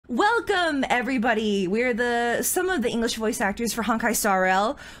Welcome, everybody. We're some of the English voice actors for Honkai Star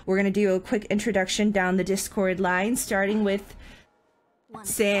Rail. We're gonna do a quick introduction down the Discord line, starting with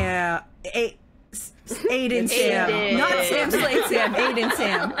Sam. Aiden Sam. Not Sam Slade Sam. Aiden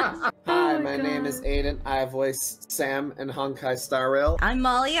Sam. Hi, my name is Aiden. I voice Sam in Honkai Star Rail. I'm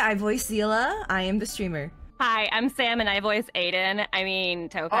Molly. I voice Zila. I am the streamer. Hi, I'm Sam and I voice Aiden. I mean,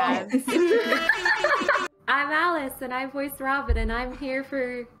 Topaz. Oh. I'm Alice and I voice Robin and I'm here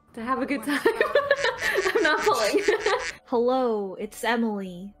to have a good time. I'm not pulling. Hello, it's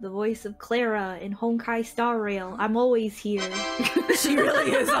Emily, the voice of Clara in Honkai Star Rail. I'm always here. She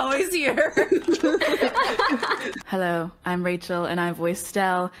really is always here. Hello, I'm Rachel and I voice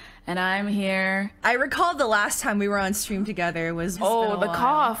Stell, and I'm here. I recall the last time we were on stream together was oh, the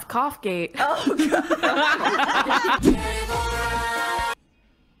cough gate. Oh god.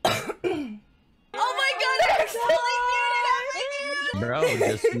 Oh my god, I accidentally muted everything! Bro,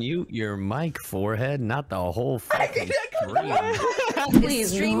 just mute your mic, forehead, not the whole fucking stream.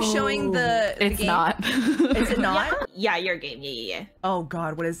 Is stream showing the It's game? not. Is it not? Yeah, your game. Yeah. Oh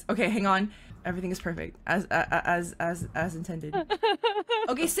god, what is... Okay, hang on. Everything is perfect. As intended.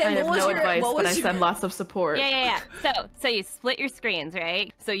 Okay, Sam, I have what was no your... advice, what but was I your... send lots of support. Yeah. So you split your screens,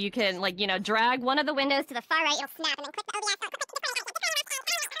 right? So you can, like, you know, drag one of the windows to the far right, it'll snap, and then click the OBS.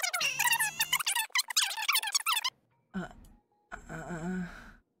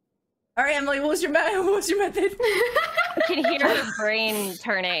 All right, Emily, what was your method? You can hear her brain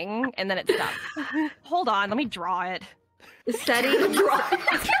turning, and then it stops. Hold on, let me draw it. Setting.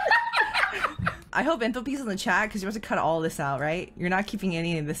 I hope Enthalpy's in the chat because you're supposed to cut all this out, right? You're not keeping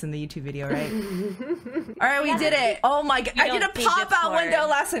any of this in the YouTube video, right? All right, we did it. Oh my god, I did a pop-out window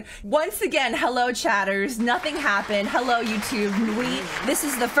last time. Once again, hello chatters. Nothing happened. Hello YouTube. This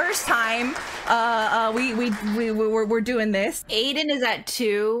is the first time we're doing this. Aiden is at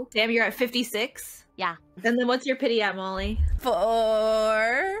 2. Sam, you're at 56. Yeah. And then what's your pity at, Molly?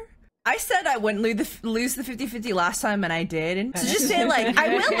 4. I said I wouldn't lose the 50-50 last time, and I did. So just say, like, I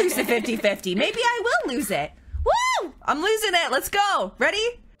will lose the 50-50. Maybe I will lose it. Woo! I'm losing it. Let's go. Ready?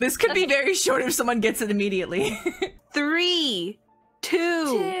 This could be very short if someone gets it immediately. 3,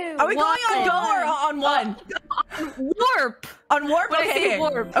 2. Are we going on go or on one? Warp. On warp? When I say Okay.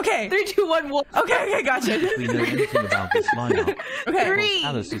 warp. Okay. 3, 2, 1, warp. Okay, gotcha. If we know anything about this lineup, Okay. 3,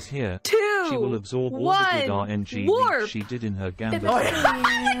 Alice is here. 2, She will absorb all the 1, good RNG warp. leaks she did in her gambit. Oh, just do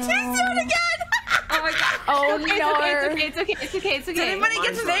it again! Oh my god. Oh It's okay. Did anybody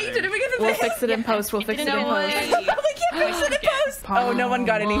get the thing? Did anybody get the We'll thing? fix it in post. We'll fix it in No post. way. We can't fix it in post. Oh, no one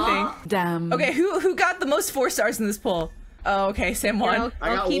got anything. Damn. Okay, who got the most 4 stars in this poll? Oh, okay, Sam won.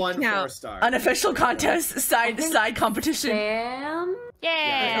 I got one 4-star. Unofficial contest, side competition. Sam.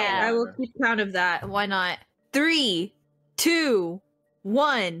 Yeah. I will keep count of that. Why not? 3, 2,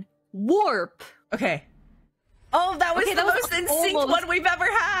 1, warp. Okay. Oh, that was the most in sync one we've ever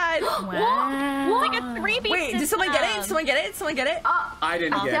had. Wow. It's like a 3 beat Wait, did someone get it? Someone get it? Someone get it? I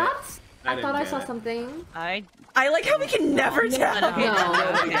didn't get it. I thought I saw something. I like how we can never tell.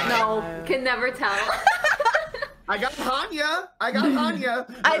 No, can never tell. I got Hanya.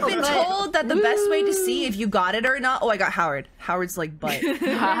 I've been told that the best way to see if you got it or not. Oh, I got Howard. Howard's like butt. The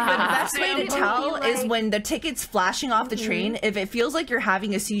best way to tell is when the ticket's flashing off the train. If it feels like you're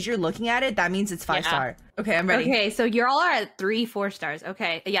having a seizure looking at it, that means it's 5-star. Okay, I'm ready. Okay, so you're all at 3 4-stars.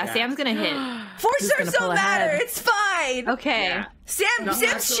 Okay, yeah, Sam's gonna hit. 4 stars don't matter. It's fine. Okay. Yeah.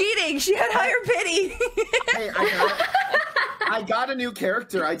 Sam's cheating. She had higher pity. Hey, I got a new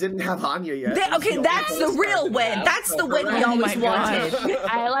character. I didn't have Hanya yet. Okay, that's the real win. That's the win we always wanted. All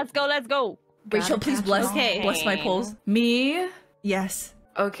right, let's go. Rachel, please bless my polls. Me? Yes.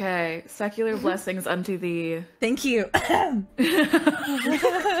 Okay. Secular blessings unto thee. Thank you. Not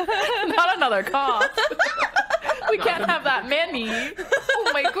another cough. We can't have that many.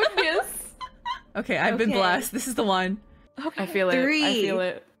 Oh my goodness. Okay, I've been blessed. This is the one. I feel it. 3, I feel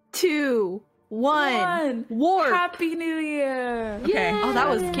it. 2, 1, warp. Happy New Year. Okay. Oh, that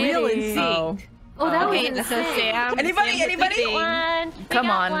was real in Oh. sync. Oh, that was Okay, so insane. Sam. Anybody? Come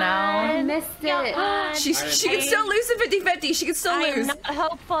on now. I missed it. She can still lose the 50-50. She can still I'm lose. not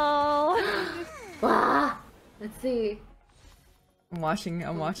hopeful. Wow. Let's see. I'm watching. No!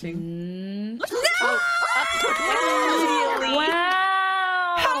 Wow!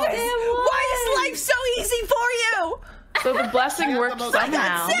 Why is life so easy for you? So the blessing worked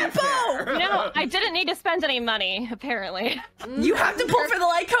somehow. Simple! You know, I didn't need to spend any money, apparently. You have to pull for the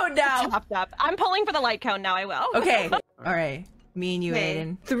light code now. Chopped up. I'm pulling for the light cone now, I will. Okay. All right. Me and you,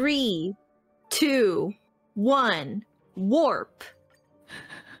 Aiden. 3, 2, 1, warp.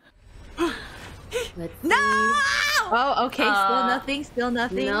 Let's No! Oh, okay. Still nothing. Still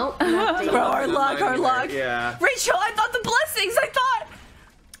nothing. Nope. Nothing. Bro, our luck, our luck. Yeah. Rachel, I thought the blessings. I thought.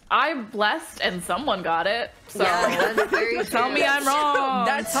 I blessed and someone got it. So Yeah, that's very tell true. me I'm wrong.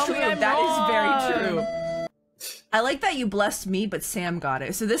 That's tell true. Me I'm That wrong. is very true. I like that you blessed me, but Sam got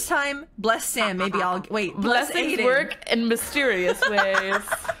it. So this time, bless Sam. Maybe I'll wait. Bless Blessings Aiden. work in mysterious ways.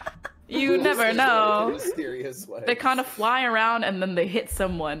 You never know. Mysterious way. They kind of fly around and then they hit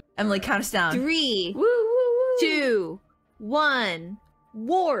someone. Emily, count us down. 3, Woo, woo, woo. 2, 1.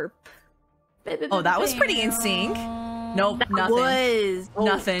 Warp. Oh, that was pretty in sync. Nope, nothing. Was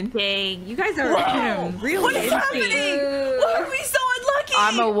Nothing. dang. You guys are really What is happening? Why are we so unlucky?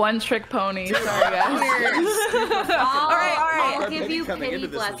 I'm a one-trick pony. Sorry, guys. All right, all right. I'll give you Coming pity into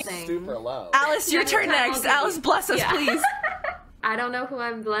this was blessing. super low. Alice, your turn next. Alice, bless us, please. I don't know who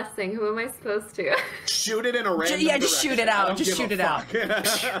I'm blessing. Who am I supposed to? Shoot it in a random Yeah, just shoot it direction. I out. don't Just give shoot a it out.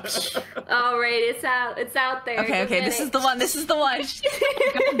 fuck. All right, it's out. It's out there. Okay, Go okay. get This it. is the one. This is the one.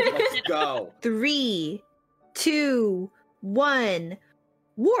 Let's go. 3, 2, 1.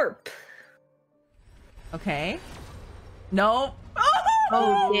 Warp. Okay. Nope.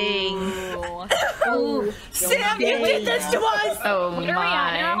 Oh, dang. Ooh. Sam, you did this to us. Oh What are we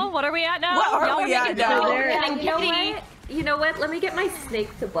at now? my. What are we at now? What are Y'all we at making now? so Yeah, getting you know pity. what? You know what? Let me get my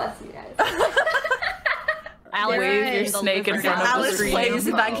snake to bless you guys. Alice, Wave your the snake in lizard front of the Alice screen. plays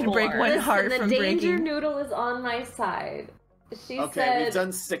if I can break one Listen, heart the from danger breaking. noodle is on my side. She Okay, said, we've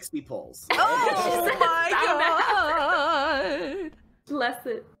done 60 pulls. Oh my god. bless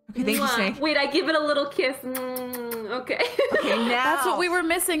it. Okay, thank you, Mwah. Snake. Wait, I give it a little kiss. Okay. Okay, now. That's what we were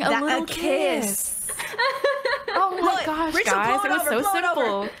missing. A little kiss. Oh my Look, gosh, Rachel, guys. blow It it was over, so blow it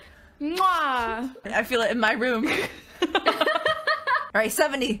over. simple. Mwah. I feel it in my room. All right,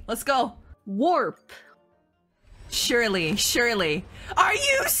 70. Let's go. Warp. Surely, surely. Are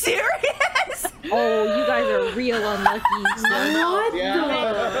you serious? Oh, you guys are real unlucky. What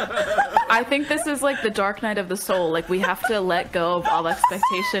Yeah. I think this is like the dark night of the soul. Like we have to let go of all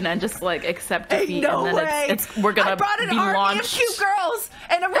expectation and just like accept defeat, no and then way. it's we're gonna I brought an be army launched. of cute girls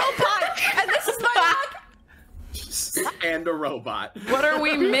and a robot, and this is my luck. And a robot. What are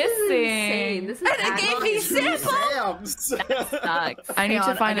we Insane. missing? This is And it gave me actually- samples. Sam's. I need Hang to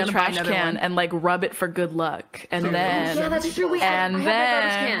on, find I a gotta buy trash another can one. and like rub it for good luck, and Yeah, then that's true. Wait, and I have then my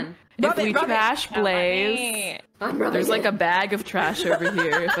garbage can. if Rub it, we rub it. trash Blaze, Hey. I'm rubbing there's like it. a bag of trash over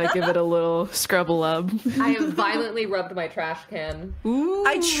here. If I give it a little scrubble up. I have violently rubbed my trash can.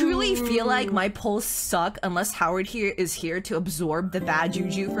 I truly feel like my pulls suck unless Howard here is here to absorb the bad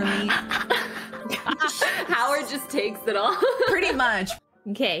juju for me. Howard just takes it all. Pretty much.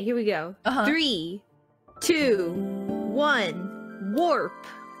 Okay, here we go. 3, 2, 1. Warp.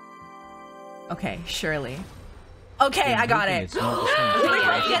 Okay, surely. Okay, I got it. It's not the same. Did we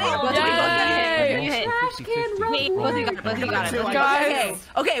both get it? Both of we both get it? Yay! You hit. Trash can rub Wait, both of you got it. Both of you got it. Guys,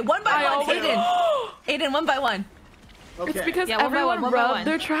 Okay, one by I one. always- Aiden, one by one. Okay. it's because Yeah, one by everyone one, one by rubbed one.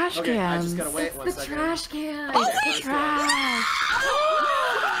 their trash Okay, I cans. just gotta wait one The second. trash can. Oh, It's wait. Trash.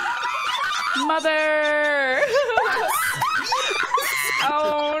 Mother.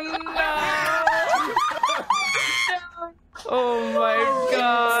 Oh no. Oh my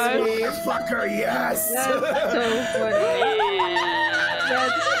god. Me, fucker, yes!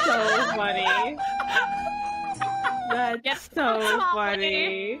 That's so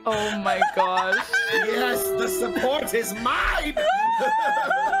funny. Oh my gosh. Yes, the support is mine!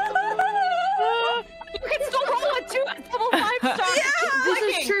 You can still roll a 5-star.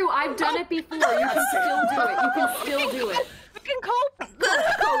 This is true. I've done it before. You can still do it. You can still do it. You can cope.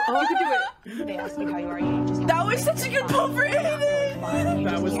 You can do it. They ask you how you are, you just That was such a good pull for Aiden.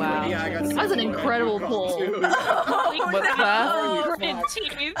 That was Wow. pretty. I got That was an incredible pull. What's that? Gritted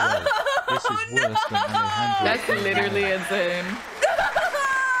teeth. This is worse than 100. That's literally insane.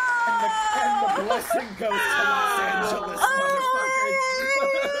 And the blessing goes to Los Angeles, motherfuckers.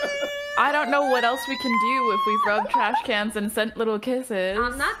 I don't know what else we can do if we've rubbed trash cans and sent little kisses.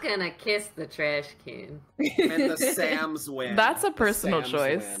 I'm not gonna kiss the trash can. And the Sam's win. That's a personal Sam's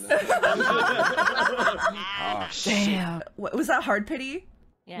choice. win. Oh, shit. Damn. What, was that hard pity?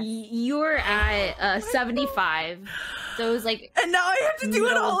 Yes. You're at 75. So it was like And now I have to do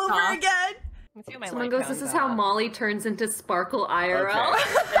it all over Top. again. Let's see what my Someone light goes, comes this is how out. Molly turns into Sparkle IRL.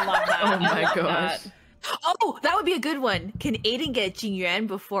 Okay. I love that. Oh my I love gosh. that. oh, that would be a good one. Can Aiden get Jing Yuan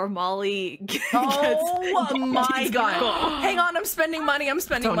before Molly gets Oh my god. Hang on, I'm spending money. I'm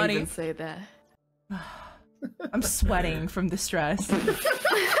spending Don't money. even say that. I'm sweating from the stress.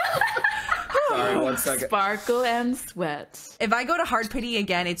 Sorry, 1 second. Sparkle and sweat. If I go to hard pity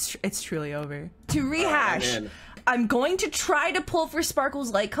again, it's truly over. To rehash, I'm in. I'm going to try to pull for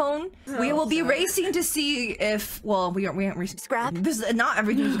Sparkle's light cone. We will be racing to see if, well, we aren't racing. Scrap. This is not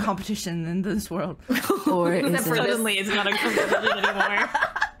everything's a competition in this world. Or is it? Suddenly, it's not a competition anymore.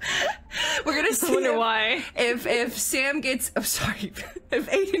 We're gonna see. I wonder why. If Sam gets, I'm sorry, if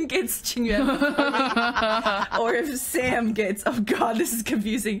Aiden gets Chingyuan, or if Sam gets, oh god, this is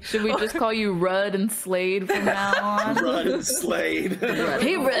confusing. Should we just call you Rudd and Slade from now on? Rudd and Slade.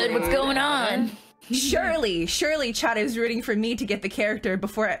 Hey, Rudd, what's going on? Surely Chad is rooting for me to get the character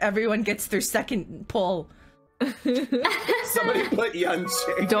before everyone gets their second pull. Somebody put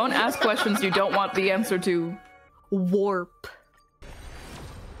Yunchi. Don't ask questions you don't want the answer to. Warp.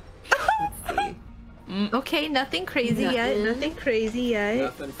 Okay, nothing crazy yet. Nothing crazy yet.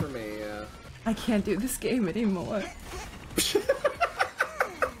 Nothing for me, yeah. I can't do this game anymore.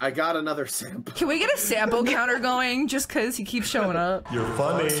 I got another sample. Can we get a sample counter going just because he keeps showing up? You're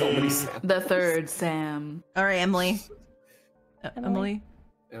funny. So many samples. The third Sam. All right, Emily. Emily.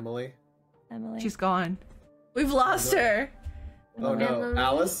 Emily? She's gone. We've lost her. Oh no.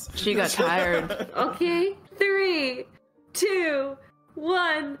 Alice? She got tired. Okay. 3, 2,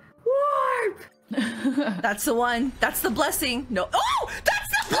 1. Warp! That's the one. That's the blessing. No. Oh! That's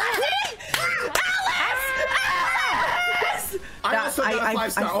the blessing! Alice! I also got a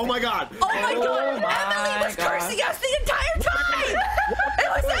 5-star. Oh my god. Oh my god! my Emily was God. cursing us the entire time! It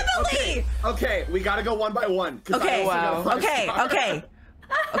was Emily! Okay, we gotta go one by one. 'Cause I Okay, also got a 5-star.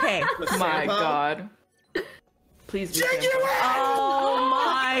 okay. The My sample. God. Please be Sam. Oh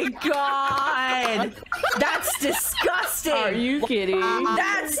my god! That's disgusting! Are you kidding?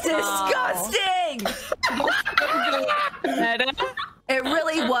 That's disgusting! It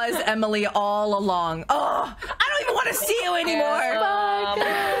really was Emily all along. Oh, I don't even want to see you anymore!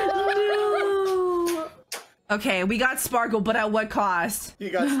 Okay, we got Sparkle, but at what cost? You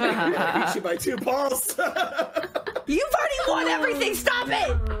got beat you by 2 balls. You've already won everything! Stop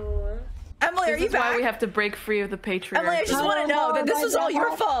it! Emily, are you This is why back? we have to break free of the patriarchy. Emily, I just want to know that this was all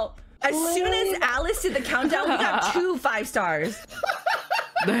your fault. As soon as Alice did the countdown, we got 2 5-stars.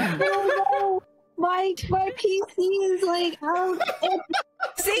 My PC is like,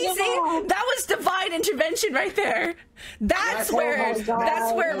 See, that was divine intervention right there. That's where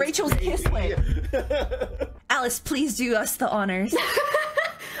Rachel's kiss went. Alice, please do us the honors.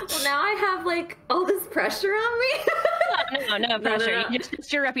 Well, now I have like all this pressure on me. No pressure. No.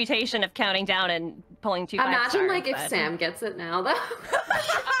 It's your reputation of counting down and pulling 2 5 Imagine stars, like if but- Sam gets it now, though.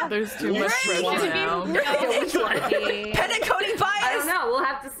 There's too much Right. pressure now. Penacoding bias. I don't know. We'll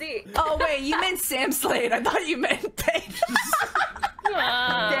have to see. Oh wait, you meant Sam Slade. I thought you meant Paige.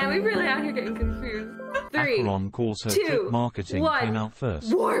 Damn, we really out here getting confused. 3, Acheron calls her 2, clip marketing 1. came out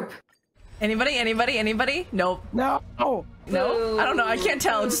first. Warp. Anybody? Nope. No. No? I don't know. I can't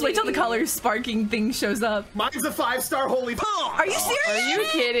tell. Just wait till the color sparking thing shows up. Mine's a 5-star. Holy. Are you serious? Are you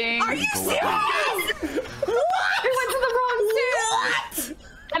kidding? Are you serious? What? We went to the wrong Sam. What?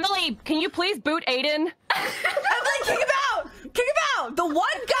 Emily, can you please boot Aiden? Emily, kick him out! Kick him out! The one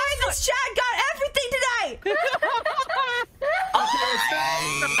guy in this chat got everything tonight!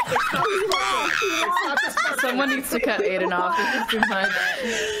 Someone needs to cut Aiden off. This is too much.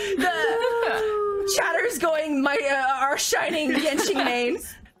 The chatter's going, our shining Yenching main.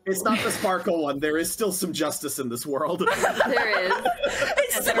 It's not the Sparkle one. There is still some justice in this world. There is.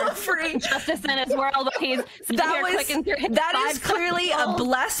 It's so free. Justice in his world, but he's sitting here clicking through his That is 5 clearly a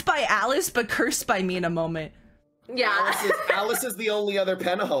blessed by Alice, but cursed by me in a moment. Yeah. Alice is the only other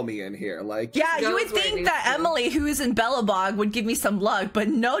Penahomie in here. Like, Yeah, you goes would where it think needs that to. Emily, who is in Bellabog, would give me some luck, but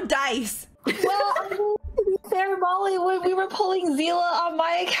no dice. well, I mean, to be fair, Molly, when we were pulling Zila on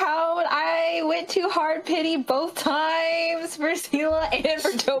my account, I went to hard pity both times for Zila and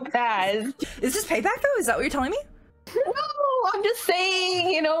for Topaz. Is this payback though? Is that what you're telling me? No, I'm just saying,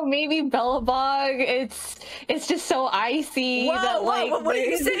 you know, maybe Bellabog, it's just so icy that like what are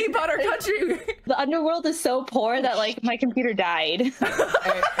you saying about our country? the underworld is so poor that like my computer died.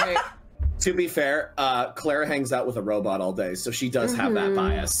 hey, to be fair, Clara hangs out with a robot all day, so she does have that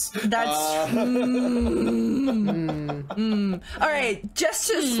bias. That's All right, just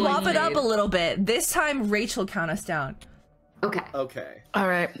to swap it up a little bit, this time Rachel count us down. Okay. Okay. All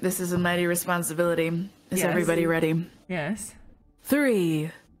right, this is a mighty responsibility. Is Yes. everybody ready? Yes.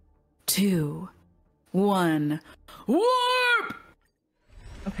 3, 2, 1. Warp!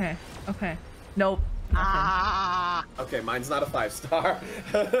 Okay. Nope. Okay, mine's not a 5-star.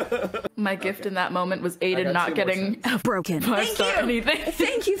 My gift in that moment was I Aiden got not 2 more getting cents. Broken. 5-star anything.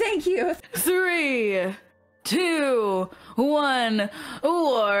 Thank you. 3, 2, 1. Warp.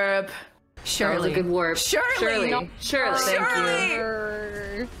 That was Surely. a good warp. Surely. Surely. Thank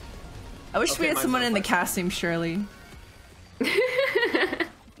you. I wish we had mine's someone not in the quite cast named Shirley.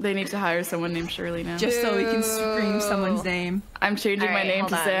 They need to hire someone named Shirley now. Just so we can scream someone's name. I'm changing my Alright, name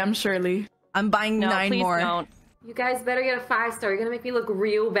to hold on. Sam Shirley. I'm buying No, 9 please more. don't. You guys better get a 5-star. You're gonna make me look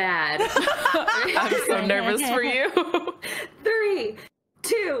real bad. I'm so nervous for you. 3,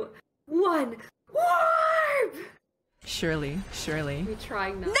 2, 1, warp! Shirley. We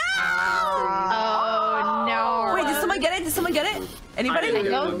trying not. Oh no. Wait, did someone get it? Did someone get it? Anybody? I I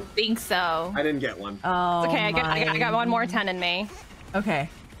don't think so. I didn't get one. Oh, Okay, I got one more 10 in me. Okay.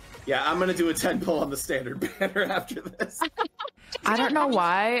 Yeah, I'm gonna do a 10 pull on the standard banner after this. I don't know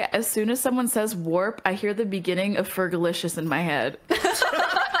why. As soon as someone says warp, I hear the beginning of Fergalicious in my head.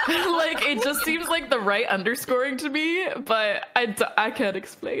 Like, it just seems like the right underscoring to me, but I can't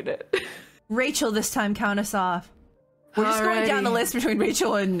explain it. Rachel, this time count us off. We're just going down the Alrighty. list between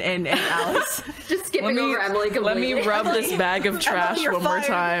Rachel and Alice. Just skipping over Emily completely. Let me rub this bag of trash you're one more fired.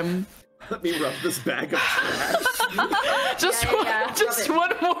 time. Let me rub this bag of trash. Just Yeah,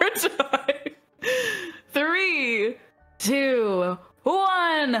 one more time. 3, 2,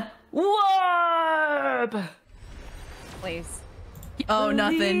 1, warp! Please. Oh,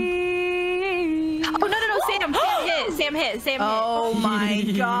 nothing. Oh no, Sam hit. Oh my I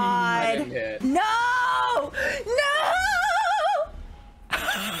didn't god. hit. No! No!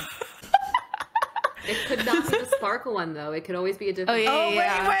 It could not be the sparkle one though. It could always be a different. Oh,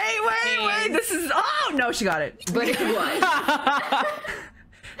 yeah. Oh, wait. This is. Oh, no, she got it. But it was.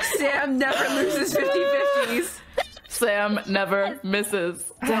 Sam never loses 50-50s. Sam never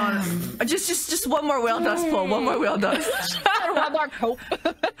misses. Just one more whale dust pull. One more whale dust. One more cope.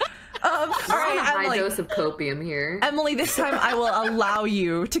 All On a right, high Emily. dose of copium here. Emily, this time I will allow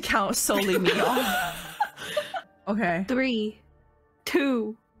you to count solely me off. Okay. 3,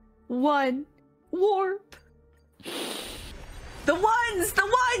 2, 1, warp. The ones!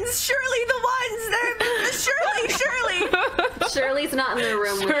 Surely the ones! They're Shirley! Shirley's not in the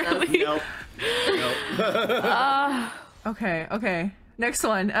room with us. Shirley. Nope. Okay. Next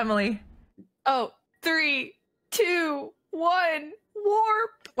one, Emily. Oh, 3, 2, 1,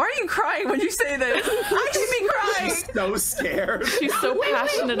 warp. Why are you crying when you say this? I should be crying! She's so scared. She's so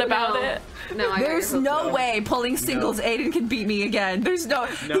passionate about it. No, I got There's your no hopes way pulling singles Aiden can beat me again. There's no.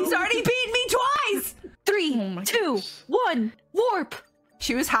 He's already beaten me twice! 3, 2, 1, warp.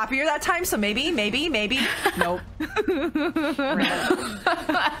 She was happier that time, so maybe. Nope.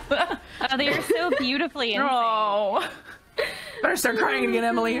 Oh, they are so beautifully insane. Oh. Better start crying again,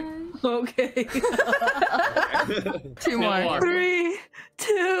 Emily. Okay. 2 more. 3,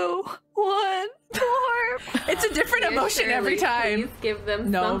 2, 1, warp. It's a different Dear emotion Shirley, every time. Please give them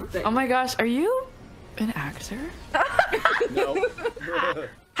No. something. Oh my gosh, are you an actor? Nope.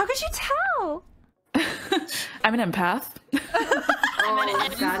 How could you tell? I'm an empath. Oh,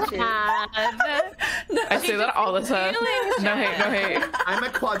 gotcha. I say that all the time. No hate. I'm a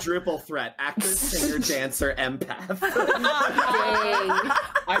quadruple threat: actor, singer, dancer, empath. Dang.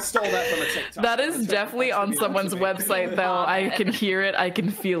 I stole that from a TikTok. That is definitely on someone's website, though. I can hear it. I can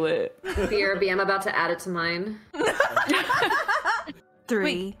feel it. BRB, I'm about to add it to mine.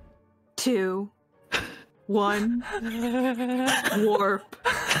 3, 2, 1, warp.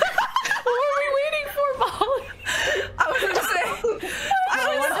 What are we waiting for, Molly? I was gonna say. I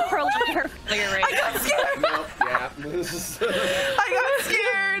want to prolong her failure rate. I got scared. Nope, yeah. I got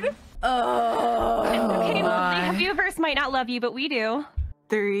scared. Oh. Okay, well, the viewers might not love you, but we do.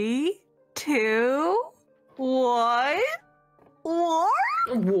 3, 2, 1, warp.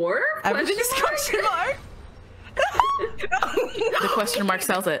 War? Everything's question mark. The question mark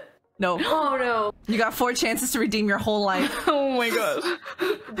sells it. No. Oh no. You got 4 chances to redeem your whole life. Oh my gosh.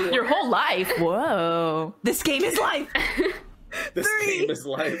 Your whole life? Whoa. This game is life. This game is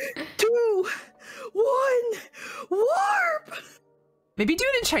life. 2, 1, warp. Maybe do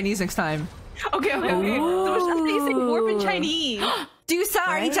it in Chinese next time. Okay. So they say warp in Chinese. Do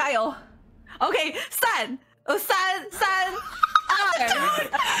sorry, child. Okay, san. San. The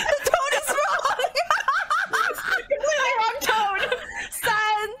tone is wrong. Completely wrong tone.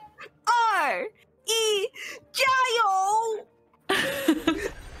 San.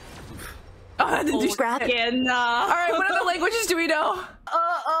 Oh, I didn't do shit. Bracken. All right, what other languages do we know?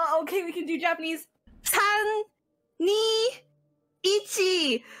 Okay, we can do Japanese. San, ni,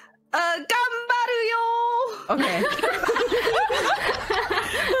 ichi, ganbaruyo. Okay.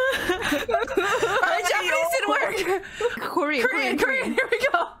 All right, Japanese didn't work. Korean. Here we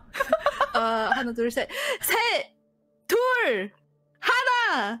go. 하나, 둘, 셋. 셋, 둘,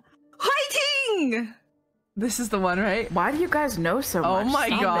 하나, 화이팅! This is the one, right? Why do you guys know so much? Oh my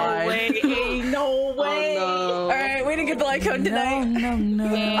god. No way. Oh no. All right, we gonna get the light cone tonight. No.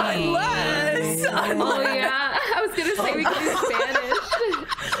 Unless. Oh yeah, I was gonna say we could do Spanish.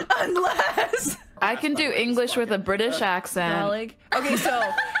 Unless. I can do English with a British accent. Okay, so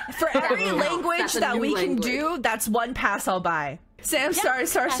for every That's language a that new we can language. do, that's one pass I'll buy. Sam, start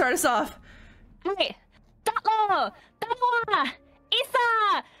us off. Hey, Tatlo, Tawa,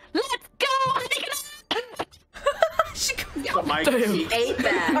 Isa, let's go! Oh my Damn. Ate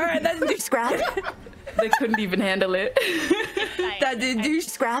that. All right, that didn't do scrap. They couldn't even handle it. That didn't do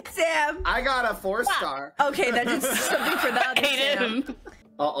scrap. Sam. I got a 4-star. Okay, that did something for that. Sam.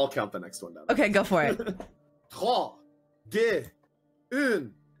 I'll count the next one down. Okay, go for it. 3, 2,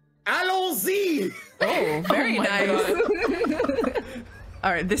 1. Allons-y! Oh, very my nice. God.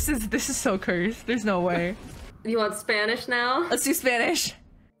 All right, this is so cursed. There's no way. You want Spanish now? Let's do Spanish.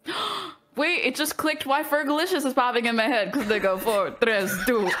 Wait, it just clicked why Fergalicious is popping in my head because they go 4, 3,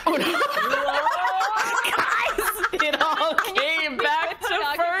 2, 1. Guys, it all came back to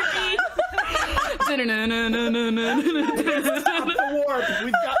Fergie. Stop the warp!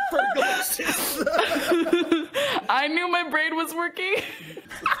 We've got Fergalicious! I knew my brain was working.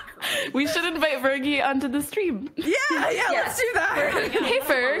 We should invite Fergie onto the stream. Yeah, let's do that. Hey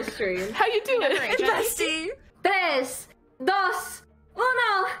Ferg, how you doing? Bestie. 3, 2, 1.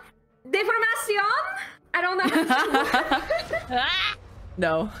 Deformación? I don't know.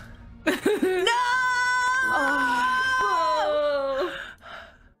 No. No. Oh.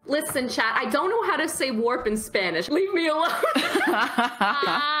 Listen, chat, I don't know how to say warp in Spanish. Leave me alone.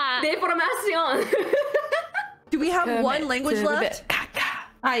 Deformación. Do we have one language left?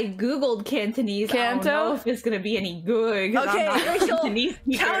 I googled Cantonese. I don't know Canto? if it's gonna be any good. 'Cause Okay, I'm not a Rachel, Cantonese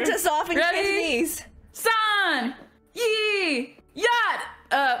speaker. count us off in Ready? Cantonese. San, Yi,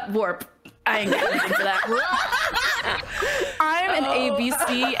 Yat, warp. I ain't got anything for that. I'm an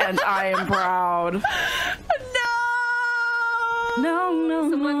ABC and I am proud. No.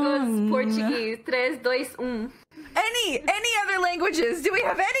 Someone goes Portuguese. 3, 2, 1. Any other languages? Do we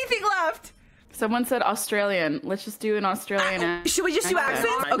have anything left? Someone said Australian. Let's just do an Australian. Should we just do accent.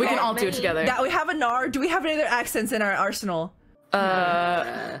 accents? We can all do it together. That we have a NAR. Do we have any other accents in our arsenal?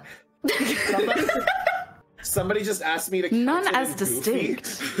 Somebody just asked me to count None it as in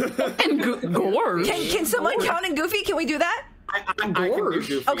distinct. Goofy. And gorge. Can someone count in Goofy? Can we do that? I can do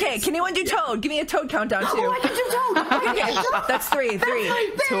Goofy. Okay, can anyone do Toad? Give me a Toad countdown too. Oh, I can do Toad. Okay, that's 3.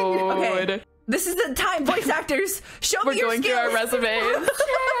 Toad. Okay. This is the time, voice actors. Show We're me your going through our skills. resumes.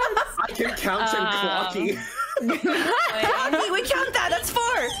 I can count in Clocky. Clocky, we count that. That's 4.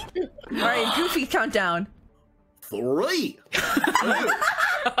 All right, Goofy countdown. 3.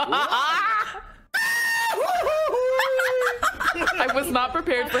 I was not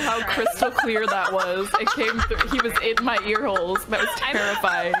prepared for how crystal clear that was. It came through. He was in my ear holes. That was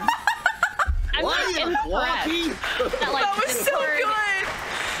terrifying. I'm not impressed. Clocky? That was so good.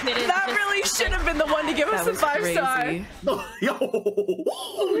 That really should have been the one to give us a 5-star. Crazy. Yo.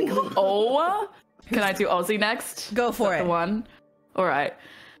 Oh, can I do Aussie next? Go for The it. one. All right.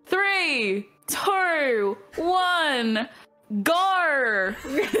 3, 2, 1. Gar.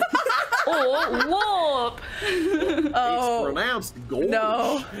 Oh, whoop. It's Oh pronounced gold.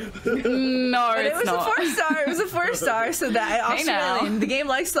 no! No, But it it's was not. a 4-star. It was a 4-star. So that Hey, now. Australian. The game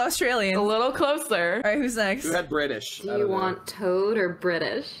likes the Australians. A All little closer. right, who's next? Who had British? Do you want Toad or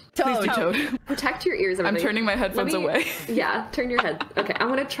British? Please do Toad. Toad. Protect your ears, I'm everybody. turning my headphones Let me- away. Yeah, turn your head. Okay, I'm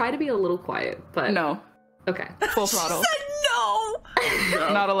gonna try to be a little quiet, but No, Okay. full throttle. No!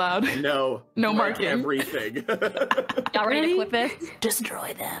 Not allowed. No. No Break marking. Everything. Y'all ready to clip this?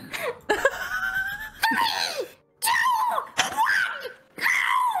 Destroy them.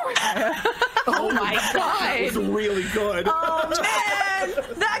 Oh my God. That was really good. Oh man!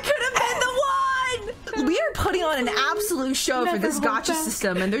 That could have been the one! We are putting on an absolute show for this gotcha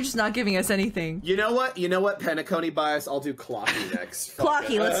system, and they're just not giving us anything. You know what? Penacony bias. I'll do Clocky next. Fuck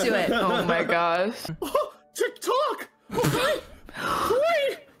Clocky, let's do it. Oh my gosh. Oh, TikTok. 3,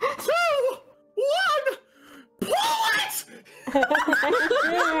 2, 1. Pull it!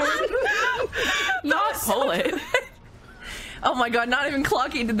 Not pull it. Oh my god, not even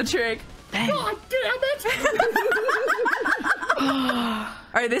Clocky did the trick. God damn it!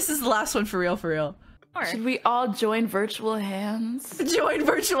 Alright, this is the last one for real, for real. Should we all join virtual hands Join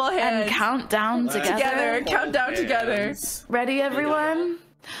virtual hands. and count down together? Together, count down together. Ready, everyone?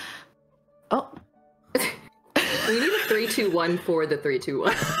 Oh, We need a 3, 2, 1 for the 3, 2,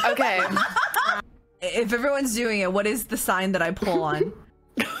 1. okay. If everyone's doing it, what is the sign that I pull on?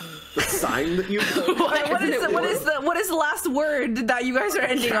 The sign that you put. what is the last word that you guys are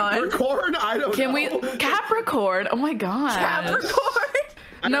ending on? Capricorn? I don't know. Can we Capricorn? Oh my god. Capricorn.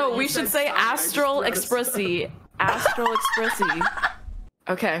 No, we should say astral expressi. Astral Expressi.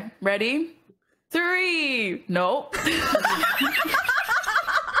 Okay, ready? 3. Nope.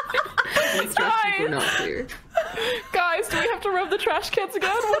 We're not clear. Guys, do we have to rub the trash cans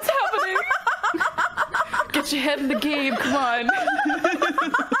again? What's happening? Get your head in the game, come on.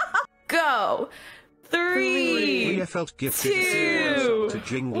 Go. 3, We felt gifted 2, to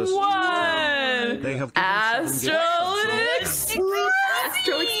Jingless. 1. They have given Astral Expressi.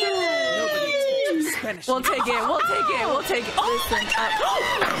 We'll take it. We'll take it. We'll take it. Listen up.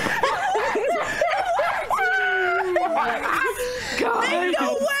 God.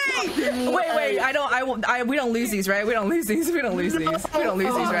 No way! Wait, we don't lose these, right? We don't lose these. We don't lose these. We don't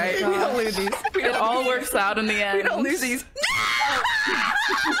lose these, right? We don't lose these. It all works out in the end. We don't lose these.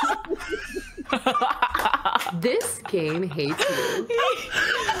 This game hates me.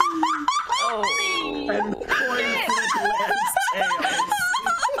 And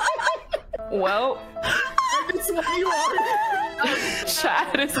Well, and it's what you are.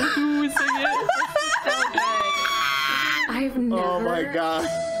 Chad is losing it. I've never. Oh my god.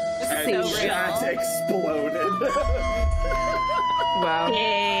 And chat exploded. Wow.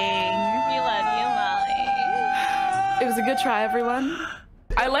 We love you, Molly. It was a good try, everyone.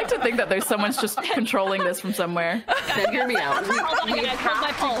 I like to think that there's someone's just controlling this from somewhere. Then hear me out. We I hold my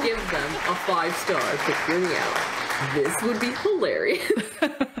have pulse. to give them a 5-star, but hear me out. This would be hilarious.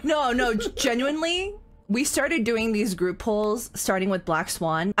 No, genuinely, we started doing these group polls starting with Black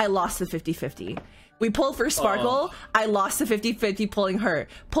Swan. I lost the 50-50. We pulled for Sparkle. I lost the 50-50 pulling her.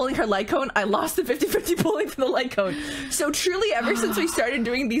 Pulling her light cone, I lost the 50-50 pulling for the light cone. So truly, ever since we started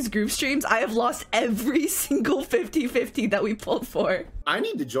doing these group streams, I have lost every single 50-50 that we pulled for. I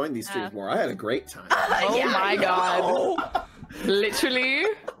need to join these streams more. I had a great time. Oh my god. Literally,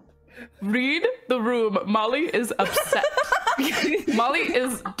 read the room. Molly is upset. Molly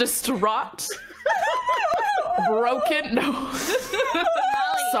is distraught. Broken. No.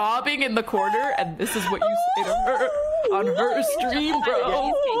 Sobbing in the corner, and this is what you say to her on her stream,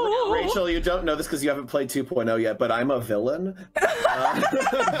 bro. Rachel, you don't know this because you haven't played 2.0 yet, but I'm a villain.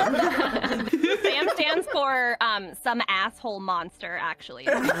 Sam stands for some asshole monster, actually.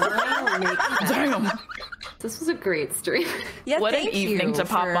 Damn. This was a great stream. Yeah, What an thank evening you to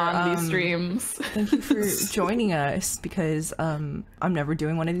pop for, on these streams. Thank you for joining us because I'm never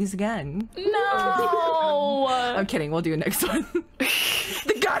doing one of these again. No. I'm kidding. We'll do it next one.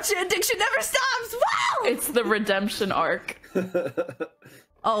 The gotcha addiction never stops. Wow! It's the redemption arc.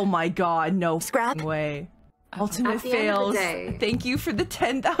 Oh my god, no way. Ultimate At the end of fails. the day- Thank you for the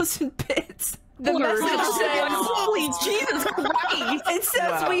 10,000 bits. The message says, Holy Jesus Christ! it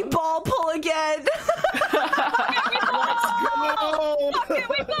says we ball pull again. Let's go! Here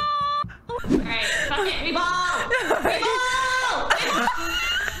we go! Alright, fuck it, we ball! We ball!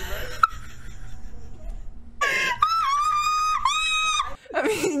 I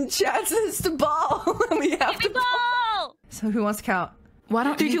mean, chat says to ball. We have to ball. Ball! So who wants to count? Why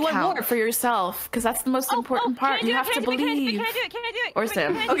don't Three, you two, one, count more. for yourself? Because that's the most important part. You have to believe. Can I do it? Can I do it? Or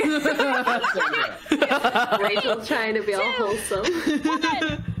Sam. Rachel trying to be all wholesome.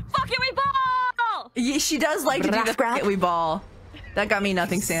 Fuck it, we ball! Yeah, she does like to do the fuck it, we ball. That got me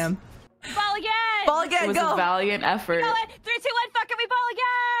nothing, Sam. Ball again! Ball It again, was go. a valiant effort. 3, 2, 1, fuck it, we ball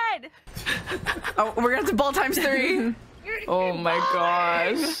again! Oh, we're gonna have to ball times 3. Oh my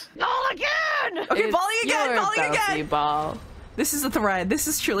gosh. Ball again! Okay, It's balling again, your balling bouncy again. ball. This is a threat. This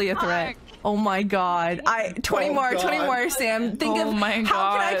is truly a threat. Oh my god. 20 Oh more, 20 God. more, Sam. Think Oh of my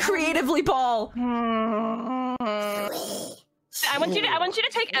how can I God. creatively ball? I want you to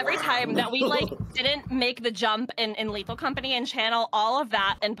take every time that we like didn't make the jump in Lethal Company and channel all of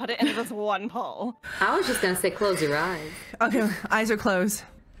that and put it into this one poll. I was just gonna say close your eyes. Okay, eyes are closed.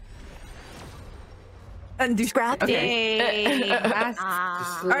 And do scrap. Okay. All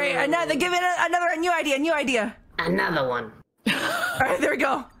right, another. Give it another new idea. Another one. All right, there we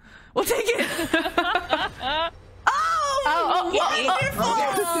go. We'll take it.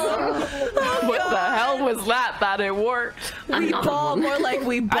 What the hell was that? That it worked. We ball more like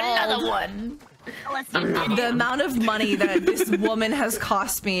we ball. Another one. Let's do it. The amount of money that this woman has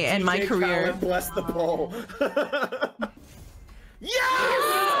cost me in my DJ career. Khaled, bless the bowl.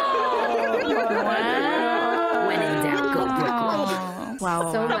 When in doubt, go Brooklyn.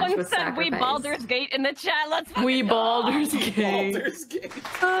 Wow. So much Someone was said we sacrificed. Baldur's Gate in the chat. Let's fucking We go. Baldur's Gate. Baldur's Gate.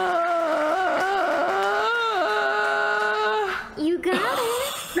 You got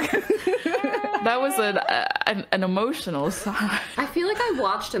it. That was an emotional sigh. I feel like I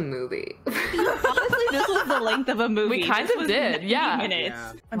watched a movie. Honestly, this was the length of a movie. We kind This of was did, 90 yeah. minutes.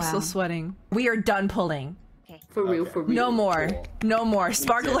 Yeah. I'm still sweating. We are done pulling. Okay. For real, for real. No more. Cool. No more.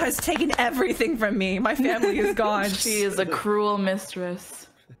 Sparkle has taken everything from me. My family is gone. She is a cruel mistress.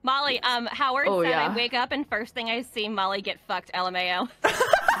 Molly, Howard Oh, said yeah. I wake up and first thing I see Molly get fucked, LMAO.